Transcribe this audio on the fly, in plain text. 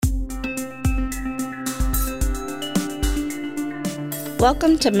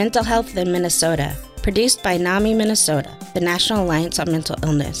Welcome to Mental Health in Minnesota, produced by NAMI Minnesota, the National Alliance on Mental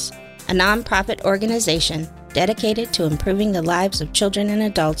Illness, a nonprofit organization dedicated to improving the lives of children and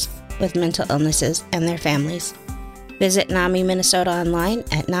adults with mental illnesses and their families. Visit NAMI Minnesota online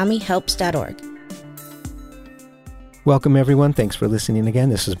at namihelps.org. Welcome, everyone. Thanks for listening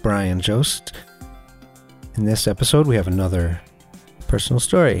again. This is Brian Jost. In this episode, we have another personal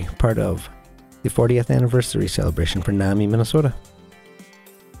story, part of the 40th anniversary celebration for NAMI Minnesota.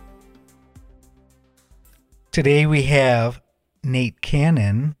 Today we have Nate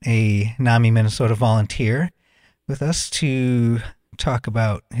Cannon, a NAMI Minnesota volunteer, with us to talk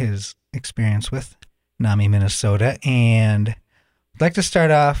about his experience with NAMI Minnesota. And I'd like to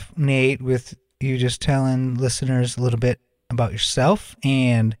start off, Nate, with you just telling listeners a little bit about yourself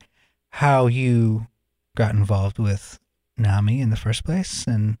and how you got involved with NAMI in the first place.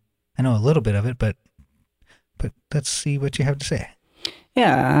 And I know a little bit of it, but let's see what you have to say.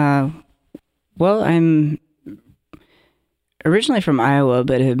 Yeah, well, I'm originally from Iowa,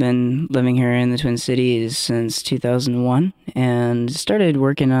 but have been living here in the Twin Cities since 2001, and started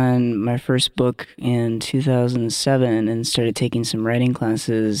working on my first book in 2007 and started taking some writing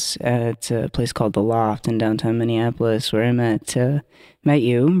classes at a place called The Loft in downtown Minneapolis, where I met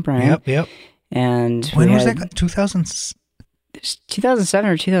you, Brian. Yep. And when was that?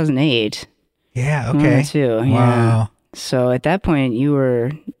 2007 or 2008. Yeah, okay. Too. Wow. Yeah. So at that point, you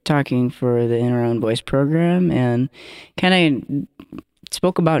were talking for the In Our Own Voice program and kind of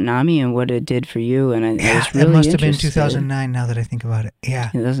spoke about NAMI and what it did for you. And I was really it must have been interested. 2009 now that I think about it. Yeah.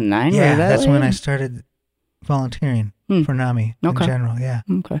 2009? Yeah, that's when I started volunteering for NAMI in general. Yeah.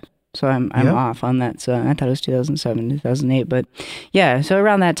 Okay. So I'm off on that. So I thought it was 2007, 2008. But yeah, so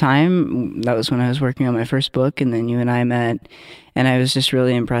around that time, that was when I was working on my first book. And then you and I met. And I was just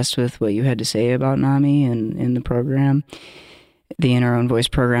really impressed with what you had to say about NAMI and in the program. The In Our Own Voice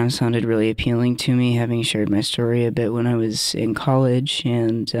program sounded really appealing to me, having shared my story a bit when I was in college,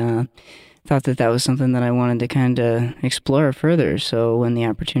 and thought that was something that I wanted to kind of explore further. So when the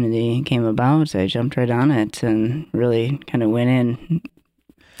opportunity came about, I jumped right on it and really kind of went in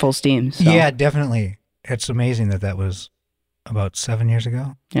full steam. So. Yeah, definitely. It's amazing that was about 7 years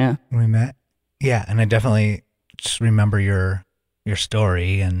ago. Yeah. When we met. Yeah, and I definitely just remember your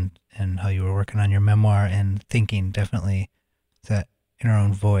story and how you were working on your memoir and thinking definitely that In Our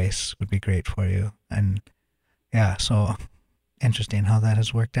Own Voice would be great for you. And yeah, so interesting how that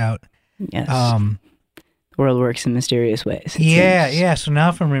has worked out. Yes. The world works in mysterious ways. Yeah. So now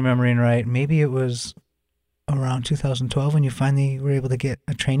if I'm remembering right, maybe it was around 2012 when you finally were able to get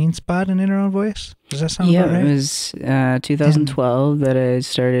a training spot in Our Own Voice? Does that sound about right? Yeah, it was 2012 that I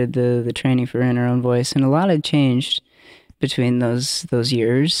started the training for In Our Own Voice, and a lot had changed between those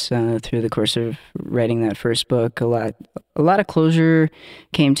years through the course of writing that first book. A lot of closure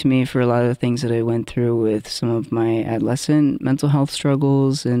came to me for a lot of the things that I went through with some of my adolescent mental health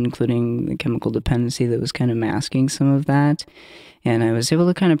struggles, including the chemical dependency that was kind of masking some of that. And I was able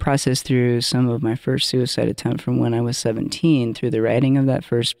to kind of process through some of my first suicide attempt from when I was 17 through the writing of that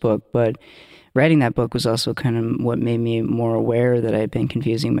first book. But writing that book was also kind of what made me more aware that I'd been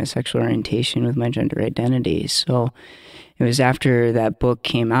confusing my sexual orientation with my gender identity. So it was after that book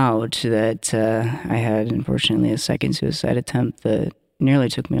came out that I had, unfortunately, a second suicide attempt that nearly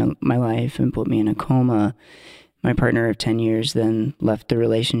took my life and put me in a coma. My partner of 10 years then left the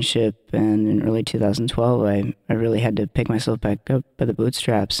relationship, and in early 2012, I really had to pick myself back up by the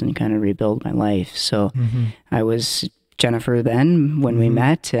bootstraps and kind of rebuild my life. So I was Jennifer then when we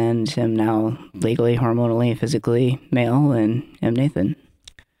met, and am now legally, hormonally, physically male, and am Nathan.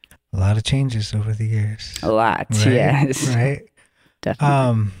 A lot of changes over the years. A lot, right? Yes. Right?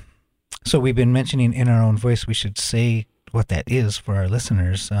 Definitely. So we've been mentioning In Our Own Voice. We should say what that is for our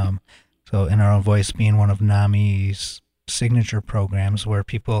listeners. So In Our Own Voice being one of NAMI's signature programs where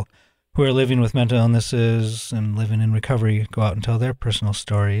people who are living with mental illnesses and living in recovery go out and tell their personal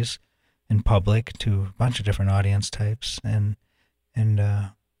stories in public to a bunch of different audience types. And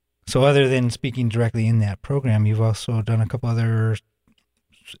so other than speaking directly in that program, you've also done a couple other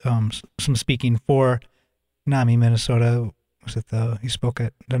some speaking for NAMI Minnesota. Was it you spoke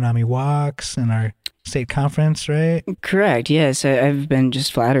at the NAMI Walks and our state conference, right? Correct, yes. I've been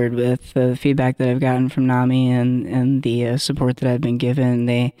just flattered with the feedback that I've gotten from NAMI and the support that I've been given.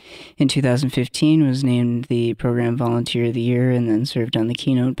 They, in 2015, was named the Program Volunteer of the Year and then served on the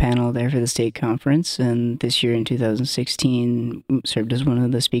keynote panel there for the state conference. And this year in 2016, served as one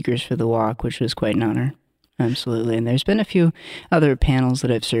of the speakers for the walk, which was quite an honor. Absolutely. And there's been a few other panels that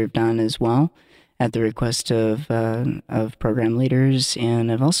I've served on as well, at the request of program leaders,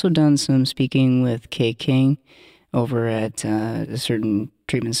 and I've also done some speaking with Kay King over at a certain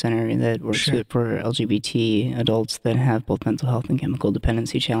treatment center that works Sure. for LGBT adults that have both mental health and chemical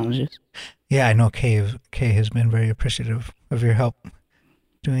dependency challenges. Yeah, I know Kay has been very appreciative of your help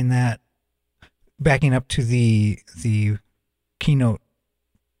doing that. Backing up to the keynote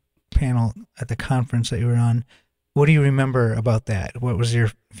panel at the conference that you were on, what do you remember about that? What was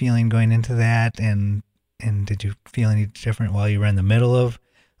your feeling going into that, and did you feel any different while you were in the middle of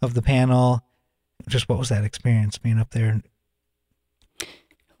the panel? Just what was that experience being up there?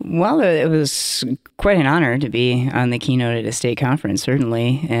 Well, it was quite an honor to be on the keynote at a state conference,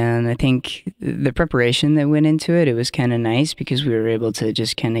 certainly. And I think the preparation that went into it, it was kind of nice because we were able to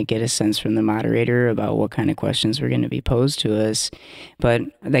just kind of get a sense from the moderator about what kind of questions were going to be posed to us. But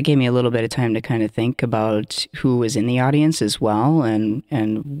that gave me a little bit of time to kind of think about who was in the audience as well, and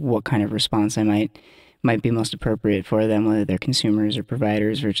what kind of response I might be most appropriate for them, whether they're consumers or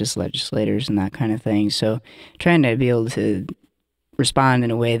providers or just legislators and that kind of thing. So trying to be able to respond in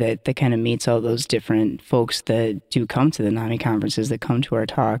a way that kind of meets all those different folks that do come to the NAMI conferences, that come to our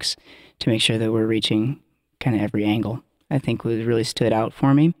talks, to make sure that we're reaching kind of every angle, I think really stood out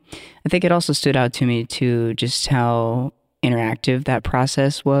for me. I think it also stood out to me too, just how interactive that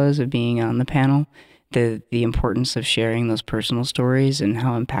process was of being on the panel, the importance of sharing those personal stories and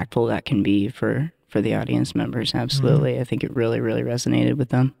how impactful that can be for the audience members. Absolutely. I think it really, really resonated with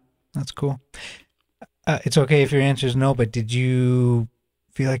them. That's cool. It's okay if your answer is no, but did you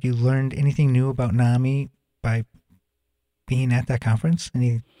feel like you learned anything new about NAMI by being at that conference?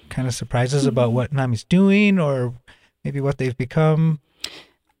 Any kind of surprises about what NAMI's doing or maybe what they've become?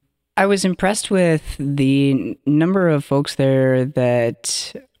 I was impressed with the number of folks there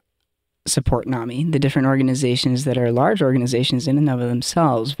that support NAMI, the different organizations that are large organizations in and of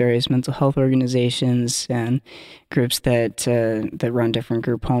themselves, various mental health organizations and groups that run different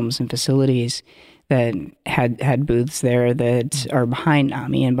group homes and facilities, that had booths there that are behind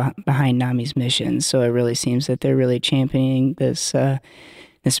NAMI and behind NAMI's mission. So it really seems that they're really championing this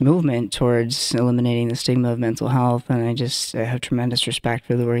movement towards eliminating the stigma of mental health. And I have tremendous respect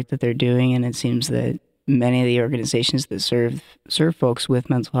for the work that they're doing. And it seems that many of the organizations that serve folks with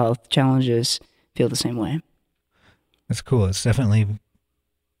mental health challenges feel the same way. That's cool. It's definitely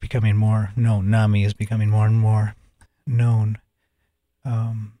becoming more known. NAMI is becoming more and more known.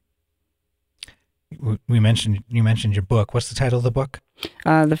 You mentioned your book. What's the title of the book?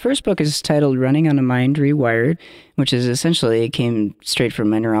 The first book is titled Running on a Mind Rewired, which is essentially, it came straight from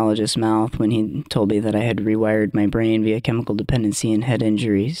my neurologist's mouth when he told me that I had rewired my brain via chemical dependency and head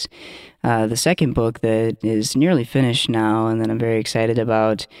injuries. The second book that is nearly finished now and that I'm very excited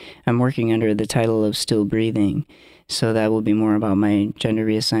about, I'm working under the title of Still Breathing. So that will be more about my gender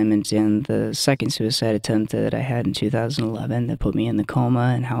reassignment and the second suicide attempt that I had in 2011 that put me in the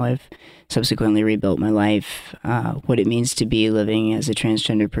coma, and how I've subsequently rebuilt my life, what it means to be living as a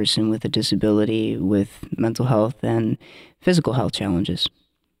transgender person with a disability, with mental health and physical health challenges.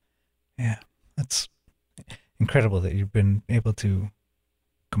 Yeah, that's incredible that you've been able to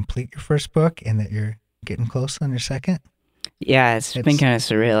complete your first book and that you're getting close on your second. Yeah, it's been kind of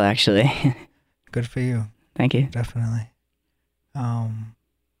surreal, actually. Good for you. Thank you. Definitely.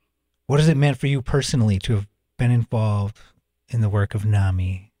 What has it meant for you personally to have been involved in the work of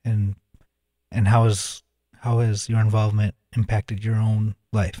NAMI, and how has your involvement impacted your own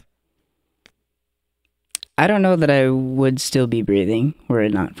life? I don't know that I would still be breathing were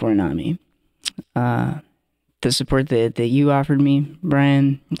it not for NAMI. The support that you offered me,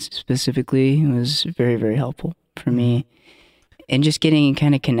 Brian, specifically, was very, very helpful for me. And just getting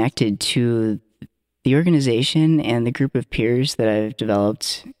kind of connected to the organization and the group of peers that I've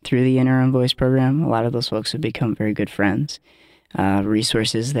developed through the In Our Own Voice program, a lot of those folks have become very good friends,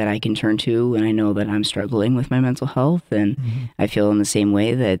 resources that I can turn to when I know that I'm struggling with my mental health, and I feel in the same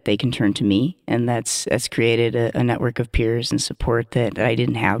way that they can turn to me, and that's created a network of peers and support that I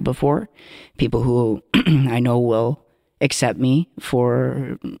didn't have before. People who I know will accept me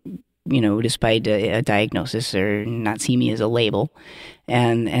for, despite a diagnosis, or not see me as a label.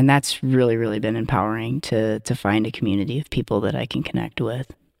 And that's really, really been empowering to find a community of people that I can connect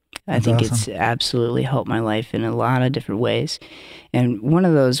with. I think awesome. It's absolutely helped my life in a lot of different ways. And one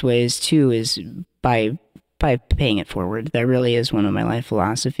of those ways, too, is by paying it forward. That really is one of my life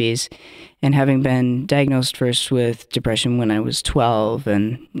philosophies. And having been diagnosed first with depression when I was 12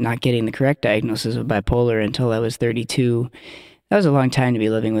 and not getting the correct diagnosis of bipolar until I was 32, that was a long time to be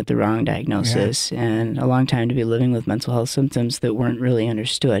living with the wrong diagnosis, and a long time to be living with mental health symptoms that weren't really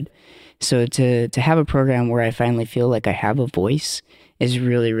understood. So to have a program where I finally feel like I have a voice is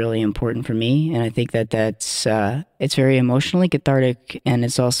really, really important for me. And I think that's it's very emotionally cathartic, and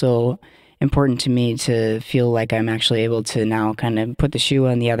it's also important to me to feel like I'm actually able to now kind of put the shoe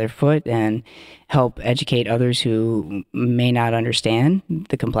on the other foot and help educate others who may not understand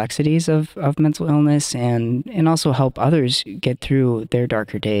the complexities of mental illness, and also help others get through their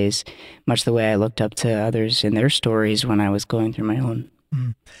darker days, much the way I looked up to others in their stories when I was going through my own.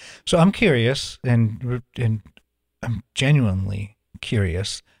 So I'm curious, and I'm genuinely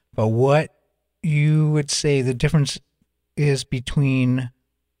curious about what you would say the difference is between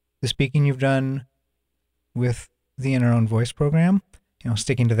the speaking you've done with the In Our Own Voice program,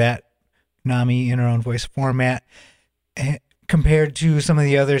 sticking to that NAMI In Our Own Voice format, compared to some of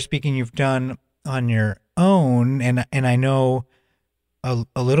the other speaking you've done on your own. And I know a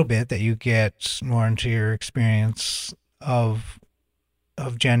little bit that you get more into your experience of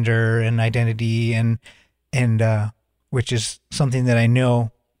gender and identity, and which is something that I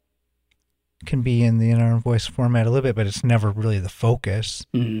know can be in the In Our Own Voice format a little bit, but it's never really the focus.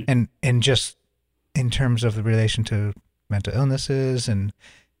 Mm-hmm. And just in terms of the relation to mental illnesses, and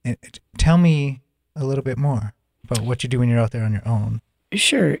tell me a little bit more about what you do when you're out there on your own.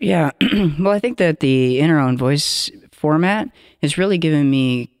 Sure, yeah. Well, I think that the In Our Own Voice format has really given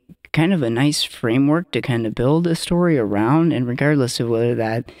me kind of a nice framework to kind of build a story around, and regardless of whether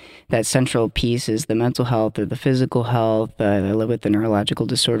that central piece is the mental health or the physical health. I live with a neurological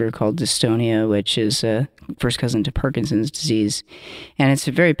disorder called dystonia, which is first cousin to Parkinson's disease, and it's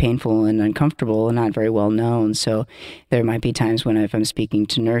very painful and uncomfortable and not very well known. So there might be times when, if I'm speaking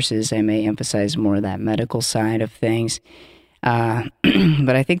to nurses, I may emphasize more of that medical side of things.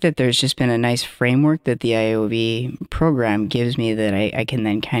 But I think that there's just been a nice framework that the IOV program gives me that I can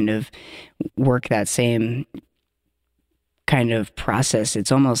then kind of work that same kind of process.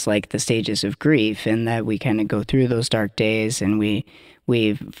 It's almost like the stages of grief, in that we kind of go through those dark days and we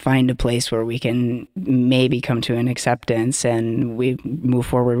find a place where we can maybe come to an acceptance, and we move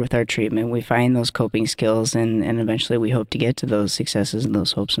forward with our treatment. We find those coping skills, and eventually we hope to get to those successes and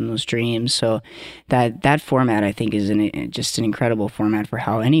those hopes and those dreams. So that format, I think, is just an incredible format for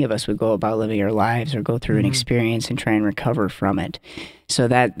how any of us would go about living our lives, or go through an experience and try and recover from it. So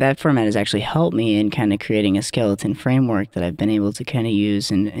that format has actually helped me in kind of creating a skeleton framework that I've been able to kind of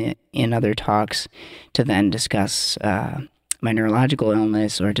use in other talks to then discuss my neurological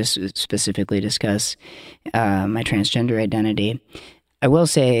illness, or just specifically discuss my transgender identity. I will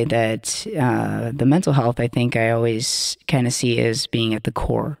say that the mental health, I think I always kind of see as being at the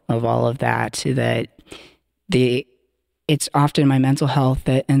core of all of that, it's often my mental health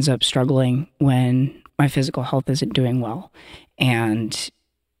that ends up struggling when my physical health isn't doing well. And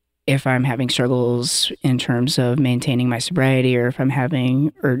if I'm having struggles in terms of maintaining my sobriety, or if I'm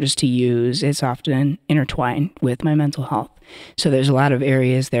having urges to use, it's often intertwined with my mental health. So there's a lot of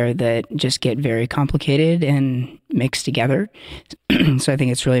areas there that just get very complicated and mixed together. So I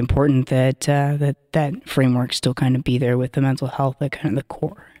think it's really important that that framework still kind of be there with the mental health at kind of the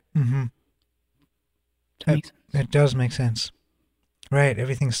core. Mm-hmm. That does make sense. Right.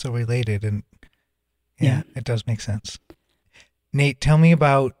 Everything's so related, and yeah, it does make sense. Nate, tell me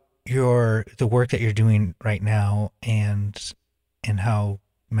about the work that you're doing right now, and how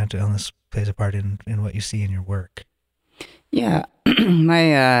mental illness plays a part in what you see in your work. Yeah,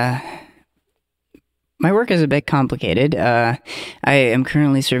 my work is a bit complicated. I am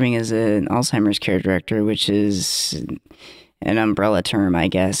currently serving as an Alzheimer's care director, which is an umbrella term, I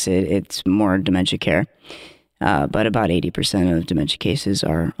guess. It's more dementia care. But about 80% of dementia cases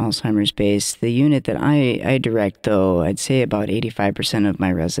are Alzheimer's based. The unit that I direct, though, I'd say about 85% of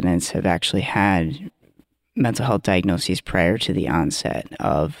my residents have actually had mental health diagnoses prior to the onset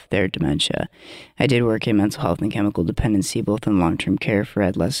of their dementia. I did work in mental health and chemical dependency, both in long-term care for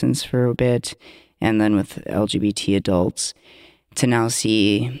adolescents for a bit, and then with LGBT adults. To now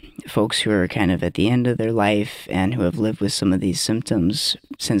see folks who are kind of at the end of their life and who have lived with some of these symptoms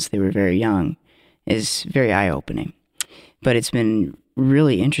since they were very young is very eye-opening. But it's been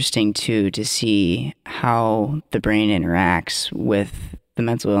really interesting, too, to see how the brain interacts with the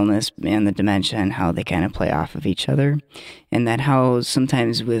mental illness and the dementia, and how they kind of play off of each other. And that how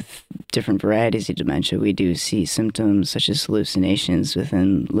sometimes with different varieties of dementia, we do see symptoms such as hallucinations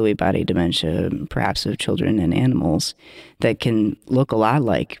within Lewy body dementia, perhaps of children and animals, that can look a lot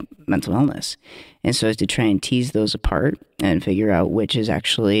like mental illness. And so to try and tease those apart and figure out which is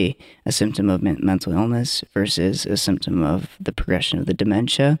actually a symptom of mental illness versus a symptom of the progression of the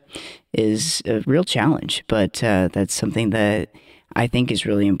dementia is a real challenge. But that's something that I think is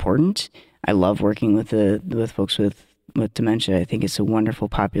really important. I love working with folks with dementia. I think it's a wonderful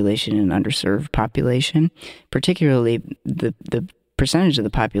population, an underserved population, particularly the percentage of the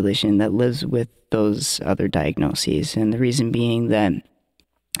population that lives with those other diagnoses. And the reason being that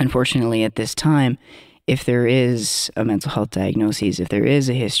unfortunately, at this time, if there is a mental health diagnosis, if there is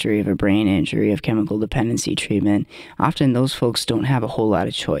a history of a brain injury, of chemical dependency treatment, often those folks don't have a whole lot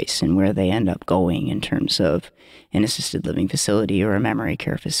of choice in where they end up going in terms of an assisted living facility or a memory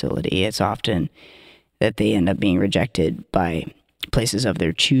care facility. It's often that they end up being rejected by places of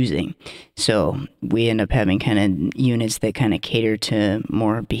their choosing. So we end up having kind of units that kind of cater to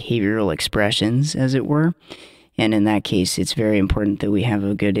more behavioral expressions, as it were. And in that case, it's very important that we have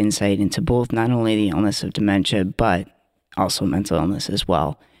a good insight into both not only the illness of dementia, but also mental illness as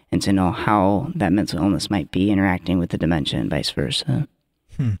well, and to know how that mental illness might be interacting with the dementia and vice versa.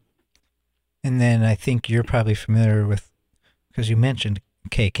 And then I think you're probably familiar with, because you mentioned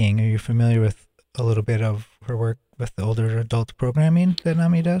Kay King, are you familiar with a little bit of her work with the older adult programming that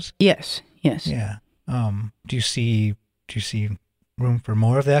NAMI does? Yes. Yeah. Do you see room for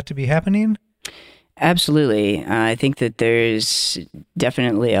more of that to be happening? Absolutely. I think that there's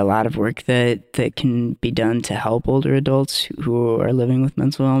definitely a lot of work that can be done to help older adults who are living with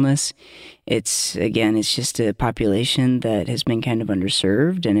mental illness. It's just a population that has been kind of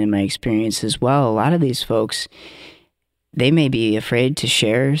underserved. And in my experience as well, a lot of these folks, they may be afraid to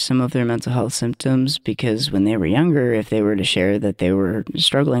share some of their mental health symptoms because when they were younger, if they were to share that they were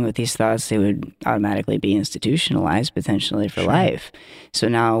struggling with these thoughts, they would automatically be institutionalized potentially for life. So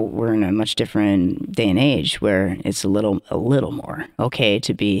now we're in a much different day and age where it's a little more okay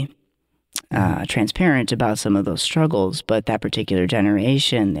to be transparent about some of those struggles, but that particular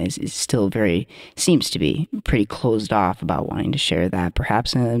generation is still seems to be pretty closed off about wanting to share that,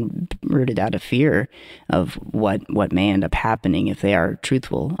 perhaps rooted out of fear of what may end up happening if they are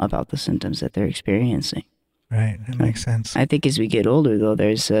truthful about the symptoms that they're experiencing. Right, that makes sense. I think as we get older, though,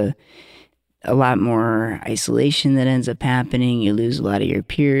 there's a lot more isolation that ends up happening. You lose a lot of your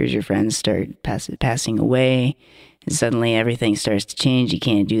peers, your friends start passing away. And suddenly everything starts to change. You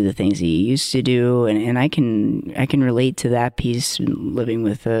can't do the things that you used to do. And I can relate to that piece, living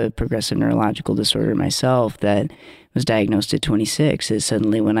with a progressive neurological disorder myself that was diagnosed at 26, is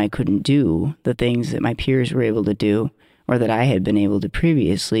suddenly when I couldn't do the things that my peers were able to do or that I had been able to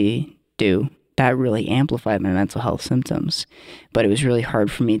previously do, that really amplified my mental health symptoms. But it was really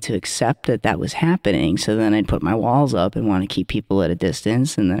hard for me to accept that was happening. So then I'd put my walls up and want to keep people at a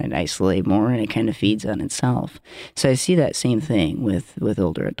distance, and then I'd isolate more, and it kind of feeds on itself. So I see that same thing with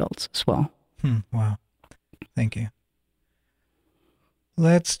older adults as well. Wow. Thank you.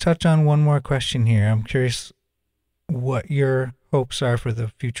 Let's touch on one more question here. I'm curious what your hopes are for the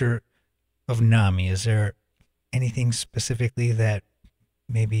future of NAMI. Is there anything specifically that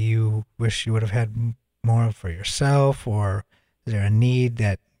maybe you wish you would have had more of for yourself, or is there a need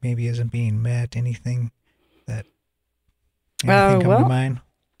that maybe isn't being met? Anything come to mind?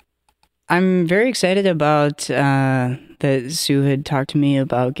 I'm very excited about that Sue had talked to me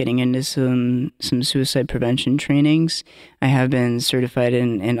about getting into some suicide prevention trainings. I have been certified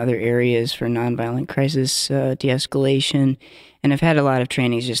in other areas for nonviolent crisis de-escalation, and I've had a lot of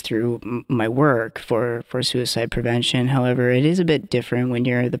trainings just through my work for suicide prevention. However, it is a bit different when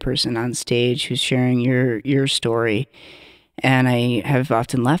you're the person on stage who's sharing your story. And I have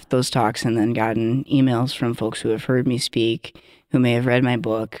often left those talks and then gotten emails from folks who have heard me speak, who may have read my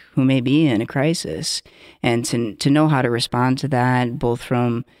book, who may be in a crisis. And to know how to respond to that, both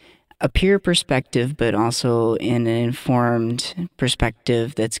from a peer perspective, but also in an informed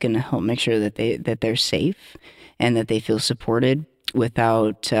perspective that's going to help make sure that they're safe and that they feel supported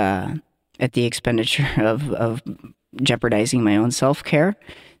without at the expenditure of jeopardizing my own self-care.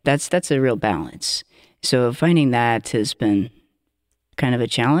 That's a real balance. So finding that has been kind of a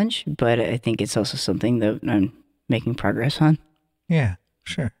challenge, but I think it's also something that I'm making progress on. Yeah,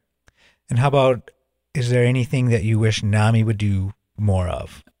 sure. And how about, is there anything that you wish NAMI would do more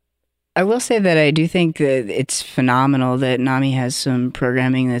of? I will say that I do think that it's phenomenal that NAMI has some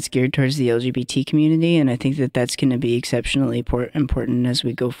programming that's geared towards the LGBT community, and I think that that's going to be exceptionally important as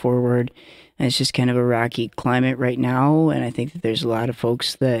we go forward. And it's just kind of a rocky climate right now, and I think that there's a lot of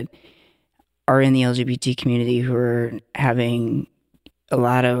folks that are in the LGBT community who are having a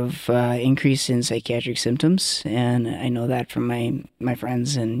lot of increase in psychiatric symptoms, and I know that from my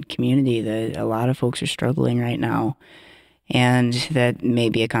friends and community that a lot of folks are struggling right now. And that may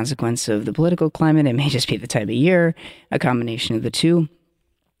be a consequence of the political climate. It may just be the time of year, a combination of the two.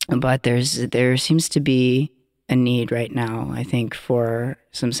 But there seems to be a need right now, I think, for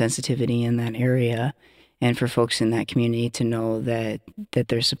some sensitivity in that area and for folks in that community to know that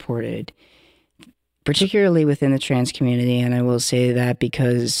they're supported, particularly within the trans community. And I will say that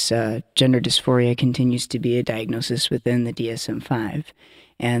because gender dysphoria continues to be a diagnosis within the DSM-5.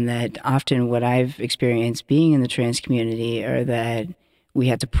 And that often what I've experienced being in the trans community are that we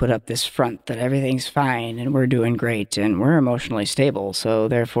had to put up this front that everything's fine and we're doing great and we're emotionally stable, so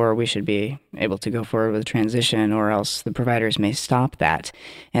therefore we should be able to go forward with a transition, or else the providers may stop that.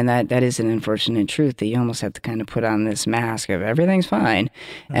 And that is an unfortunate truth, that you almost have to kind of put on this mask of everything's fine,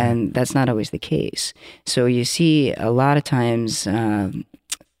 and that's not always the case. So you see a lot of times, in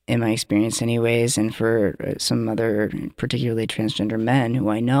my experience anyways, and for some other particularly transgender men who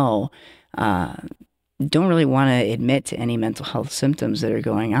I know, don't really want to admit to any mental health symptoms that are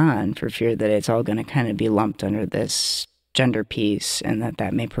going on for fear that it's all going to kind of be lumped under this gender piece, and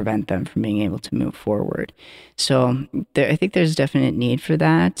that may prevent them from being able to move forward. So I think there's definite need for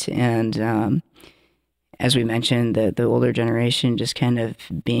that. And as we mentioned, the older generation just kind of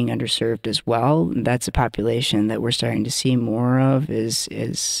being underserved as well. That's a population that we're starting to see more of,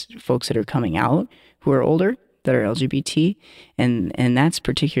 is folks that are coming out who are older, that are LGBT, and that's a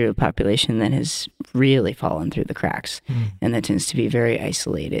particular population that has really fallen through the cracks, and that tends to be very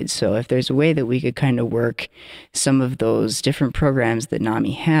isolated. So if there's a way that we could kind of work some of those different programs that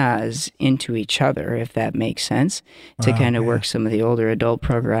NAMI has into each other, if that makes sense, to kind of work some of the older adult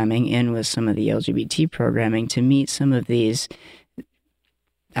programming in with some of the LGBT programming to meet some of these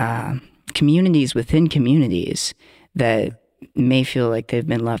communities within communities that may feel like they've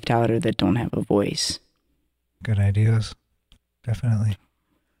been left out or that don't have a voice. Good ideas. Definitely.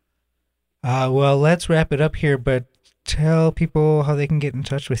 Well, let's wrap it up here, but tell people how they can get in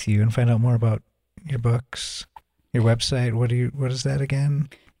touch with you and find out more about your books, your website. What is that again?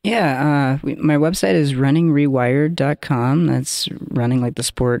 Yeah, my website is runningrewired.com. That's running like the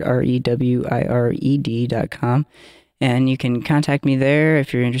sport, REWIRED.com. And you can contact me there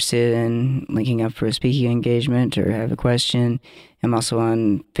if you're interested in linking up for a speaking engagement or have a question. I'm also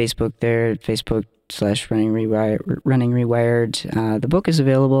on Facebook there, Facebook.com/Running Rewired. The book is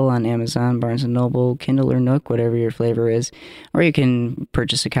available on Amazon, Barnes & Noble, Kindle, or Nook, whatever your flavor is. Or you can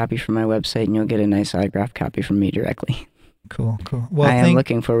purchase a copy from my website and you'll get a nice autographed copy from me directly. Cool. Well, I am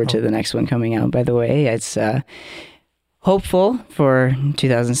looking forward to the next one coming out, by the way. It's hopeful for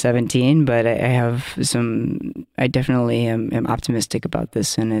 2017, but I definitely am optimistic about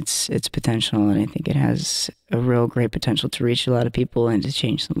this and its potential, and I think it has a real great potential to reach a lot of people and to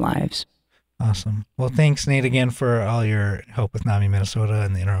change some lives. Awesome. Well, thanks, Nate, again for all your help with NAMI Minnesota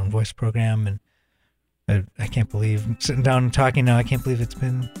and the In Our Own Voice program. And I can't believe, sitting down and talking now, I can't believe it's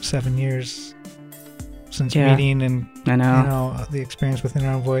been 7 years since meeting and I know. The experience with In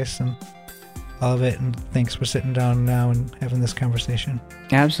Our Own Voice and all of it. And thanks for sitting down now and having this conversation.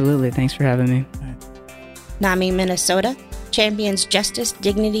 Absolutely. Thanks for having me. All right. NAMI Minnesota champions justice,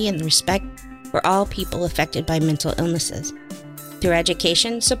 dignity, and respect for all people affected by mental illnesses. Through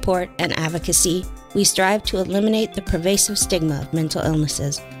education, support, and advocacy, we strive to eliminate the pervasive stigma of mental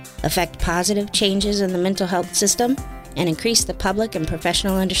illnesses, effect positive changes in the mental health system, and increase the public and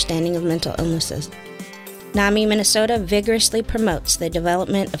professional understanding of mental illnesses. NAMI Minnesota vigorously promotes the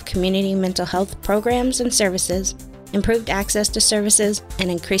development of community mental health programs and services, improved access to services,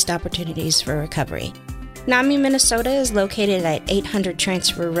 and increased opportunities for recovery. NAMI Minnesota is located at 800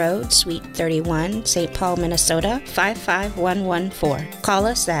 Transfer Road, Suite 31, St. Paul, Minnesota, 55114. Call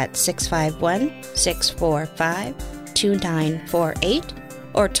us at 651-645-2948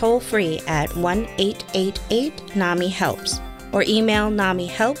 or toll free at 1-888-NAMI-HELPS or email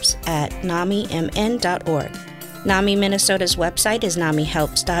namihelps@namimn.org. NAMI Minnesota's website is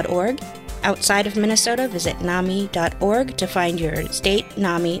namihelps.org. Outside of Minnesota, visit nami.org to find your state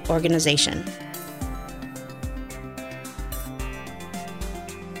NAMI organization.